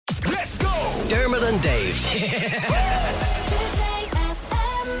Let's go! Dermot and Dave.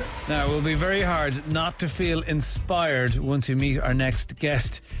 Now, it will be very hard not to feel inspired once you meet our next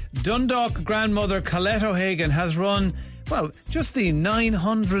guest. Dundalk Grandmother Collette O'Hagan has run, well, just the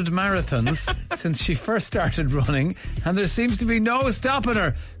 900 marathons since she first started running, and there seems to be no stopping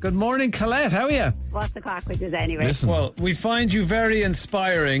her. Good morning, Collette. How are you? What's the crack with this anyway? Listen. Well, we find you very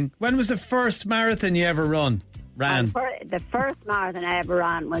inspiring. When was the first marathon you ever ran? The first marathon I ever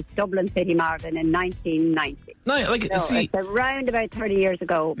ran was Dublin City Marathon in 1990. No, It's around about 30 years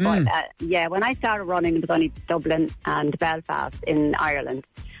ago. But when I started running, it was only Dublin and Belfast in Ireland.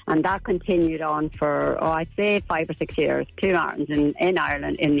 And that continued on for, I'd say 5 or 6 years. 2 marathons in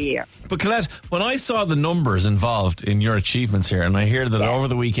Ireland in the year. But Collette, when I saw the numbers involved in your achievements here, and I hear that over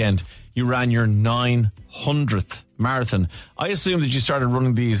the weekend you ran your 900th marathon, I assumed that you started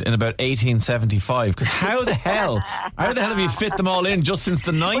running these in about 1875. Because how the hell have you fit them all in just since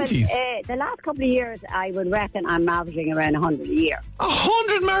the 90s? Well, the last couple of years, I would reckon I'm averaging around 100 a year.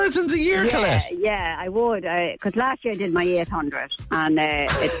 100 marathons a year, Collette? Yeah, I would. Because last year I did my 800, and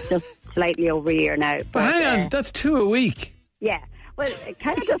it's just slightly over a year now. But hang on, that's 2 a week. Yeah. Well, it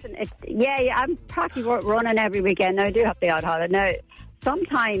kind of doesn't. I'm practically running every weekend. Now, I do have the odd holiday. Now,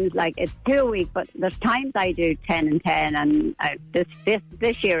 sometimes, it's 2 a week, but there's times I do 10 and 10, and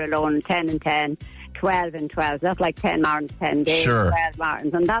this year alone, 10 and 10, 12 and 12. So that's like 10 marathons, 10 days, sure. 12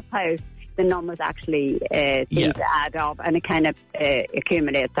 marathons, and that's how the numbers actually seem to add up, and it kind of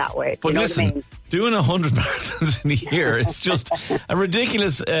accumulates that way. But listen, what I mean? Doing 100 marathons in a year is just a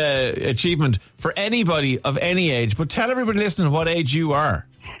ridiculous achievement for anybody of any age. But tell everybody listening what age you are.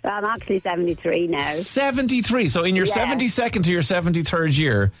 I'm actually 73 now. 73. So in your 72nd to your 73rd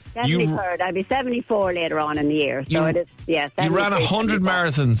year, 73rd. I'll be 74 later on in the year. So it is. Yeah, you ran 100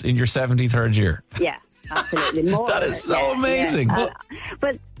 marathons in your 73rd year. Yeah, absolutely. More. That is so amazing. Yeah.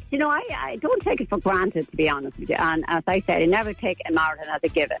 But I don't take it for granted, to be honest with you. And as I said, I never take a marathon as a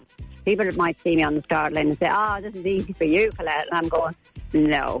given. People might see me on the start line and say, this is easy for you, Collette. And I'm going,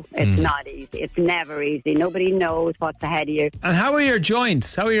 no, it's not easy. It's never easy. Nobody knows what's ahead of you. And how are your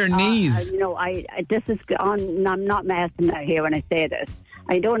joints? How are your knees? I'm not messing now here when I say this.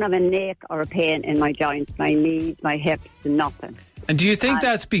 I don't have an ache or a pain in my joints, my knees, my hips, nothing. And do you think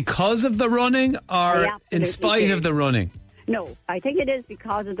that's because of the running or in spite of the running? No, I think it is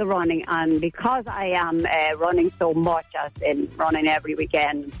because of the running, and because I am running so much, as in running every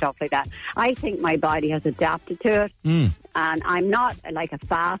weekend and stuff like that. I think my body has adapted to it, and I'm not like a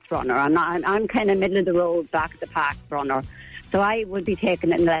fast runner. I'm kind of middle of the road, back of the pack runner. So I would be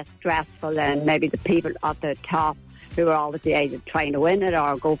taking it less stressful than maybe the people at the top who are always either trying to win it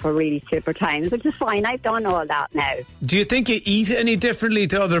or go for really super times, which is fine. I've done all that now. Do you think you eat any differently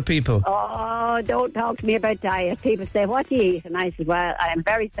to other people? Oh, don't talk to me about diet. People say, what do you eat? And I said, well, I am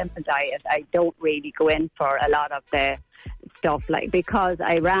very simple diet. I don't really go in for a lot of the stuff, because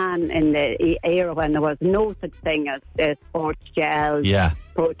I ran in the era when there was no such thing as sports gels,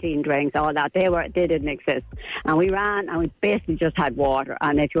 protein drinks, all that. They didn't exist. And we ran, and we basically just had water.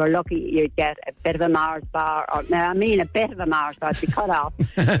 And if you were lucky, you'd get a bit of a Mars bar, a bit of a Mars bar to be cut off.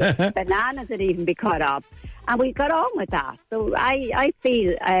 Bananas would even be cut off. And we got on with that. So I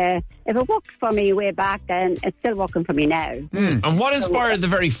feel if it worked for me way back then, it's still working for me now. And what inspired the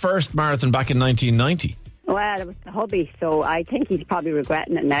very first marathon back in 1990? Well, it was the hubby, so I think he's probably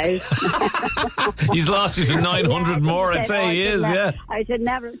regretting it now. He's lost you to 900 more, I'd say he is, I should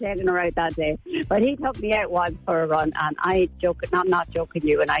never have taken her out that day. But he took me out once for a run, and I'm not joking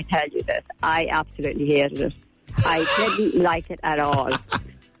you, and I tell you this, I absolutely hated it. I didn't like it at all.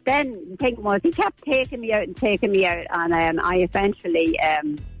 Then the thing was, he kept taking me out, and I eventually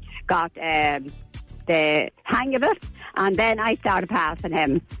got the hang of it, and then I started passing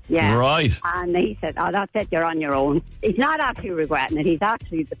him. Yeah, right. And he said, that's it, you're on your own. He's not actually regretting it. He's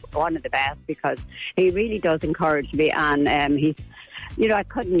actually one of the best, because he really does encourage me, and he's, I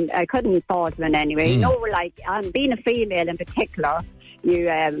couldn't fault him in any way. Being a female in particular, you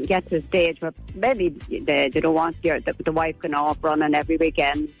get to a stage where maybe they don't want the wife going off running every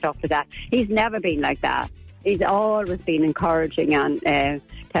weekend and stuff like that. He's never been like that. He's always been encouraging and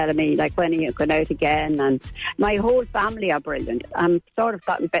telling me, when are you going out again? And my whole family are brilliant. I'm sort of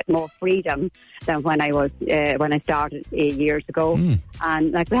gotten a bit more freedom than when I started 8 years ago.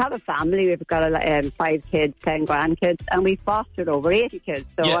 And we have a family. We've got 5 kids, 10 grandkids, and we fostered over 80 kids.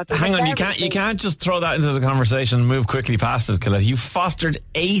 So hang on, you can't just throw that into the conversation and move quickly past it, Collette. You fostered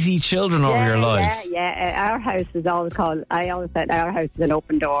 80 children over your lives. Our house is always called. I always said our house is an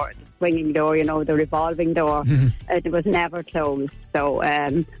open door. Swinging door, the revolving door. It was never closed. So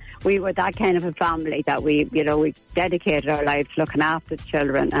we were that kind of a family that we dedicated our lives looking after the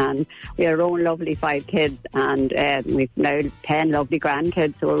children, and we have our own lovely 5 kids, and we've now 10 lovely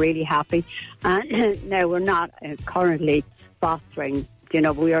grandkids, so we're really happy. And now we're not currently fostering.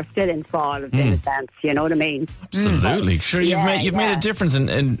 But we are still involved in a sense, you know what I mean? Absolutely. Sure, you've made a difference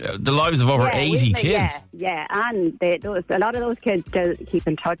in the lives of over 80 kids. Yeah, and a lot of those kids still keep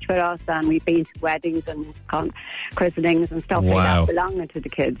in touch with us, and we've been to weddings and christenings and stuff like that belonging to the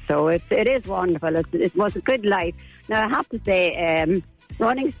kids. So it is wonderful. It was a good life. Now, I have to say,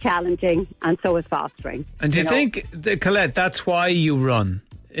 running's challenging, and so is fostering. And do you think, Collette, that's why you run?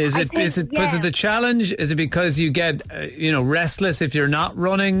 Is it because of the challenge? Is it because you get restless if you're not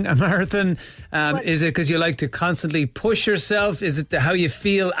running a marathon? Is it because you like to constantly push yourself? Is it how you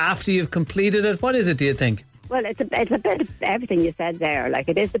feel after you've completed it? What is it, do you think? Well, it's a bit of everything you said there. Like,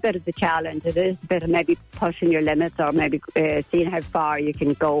 it is a bit of the challenge. It is a bit of maybe pushing your limits, or maybe seeing how far you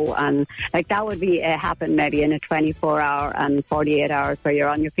can go. And like that would be happen maybe in a 24-hour and 48 hours where you're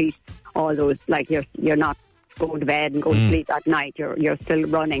on your feet. All those, like you're not go to bed and go to sleep at night. You're still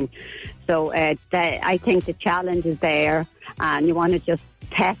running. So I think the challenge is there, and you want to just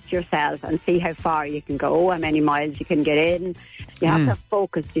test yourself and see how far you can go, how many miles you can get in. You have to have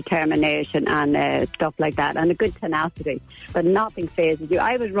focus, determination, and stuff like that, and a good tenacity. But nothing phases you.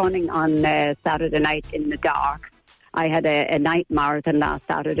 I was running on Saturday night in the dark. I had a night marathon last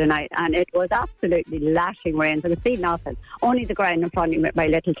Saturday night, and it was absolutely lashing rain. I could see nothing, only the ground in front of me with my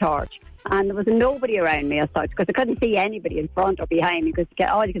little torch. And there was nobody around me as such, because I couldn't see anybody in front or behind me, because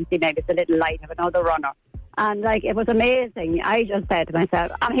all you can see maybe is the little light of another runner. And like, it was amazing. I just said to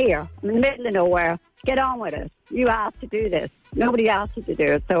myself, I'm here. I'm in the middle of nowhere. Get on with it. You asked to do this. Nobody asked you to do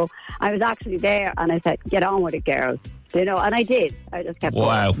it. So I was actually there, and I said, get on with it, girls. And I did. I just kept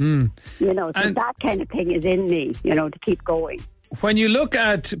going. So that kind of thing is in me, to keep going. When you look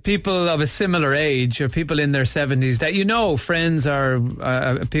at people of a similar age, or people in their 70s that friends or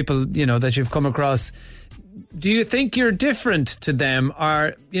people that you've come across, do you think you're different to them,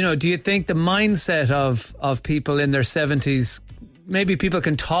 or do you think the mindset of people in their 70s, maybe people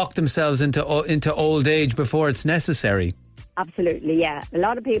can talk themselves into old age before it's necessary? Absolutely, yeah. A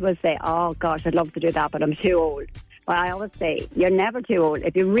lot of people say, "Oh gosh, I'd love to do that, but I'm too old." Well, I always say you're never too old.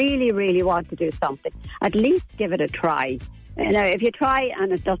 If you really, really want to do something, at least give it a try. If you try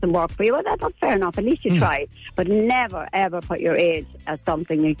and it doesn't work for you, well, that's fair enough. At least you tried. But never, ever put your age as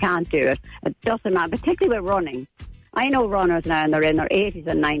something you can't do it. It doesn't matter, particularly with running. I know runners now, and they're in their 80s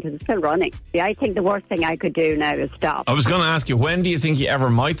and 90s and still running. See, I think the worst thing I could do now is stop. I was going to ask you, when do you think you ever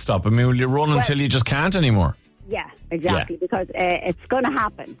might stop? I mean, will you run until you just can't anymore? Yeah, exactly. Yeah. Because it's going to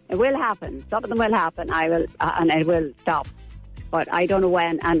happen. It will happen. Something will happen. And it will stop. But I don't know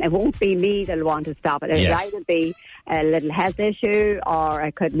when, and it won't be me that'll want to stop it. It'll either be a little health issue, or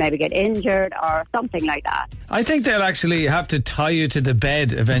I could maybe get injured, or something like that. I think they'll actually have to tie you to the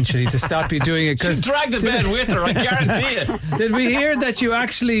bed eventually to stop you doing it. She'll drag the bed with her, I guarantee it. Did we hear that you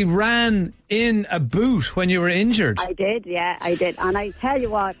actually ran in a boot when you were injured? I did, yeah, I did. And I tell you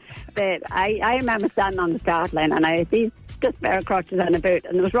what, I remember standing on the start line, and I had these just bare crutches and a boot,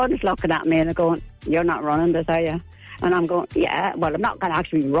 and there was runners looking at me and they're going, "You're not running this, are you?" And I'm going, yeah, well, I'm not going to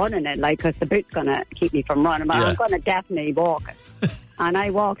actually run in it, because the boot's going to keep me from running, but I'm going to definitely walk it. And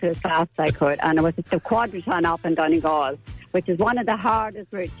I walked as fast as I could, and it was the quadrathlon up in Donegal, which is one of the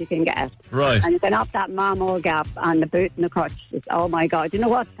hardest routes you can get. Right. And you can up that Marmore Gap, and the boot and the crutch. Oh my God, you know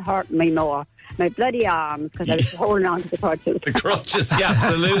what's hurting me more? My bloody arms, because I was holding on to the crutches. The crutches, yeah,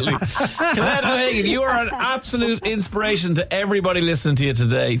 absolutely. Collette O'Hagan, you are an absolute inspiration to everybody listening to you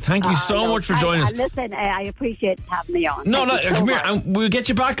today. Thank you so much for joining us. Listen, I appreciate having me on. No, come here, and we'll get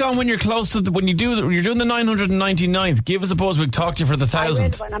you back on when you're close to when you're doing the 999th. Give us a buzz. We'll talk to you for the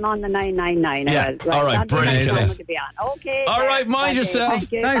 1,000th. When I'm on the 999. Yeah. All right, brilliant. Okay. All right, mind yourself.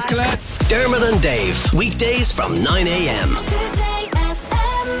 Thanks, Collette. Dermot and Dave, weekdays from 9 a.m.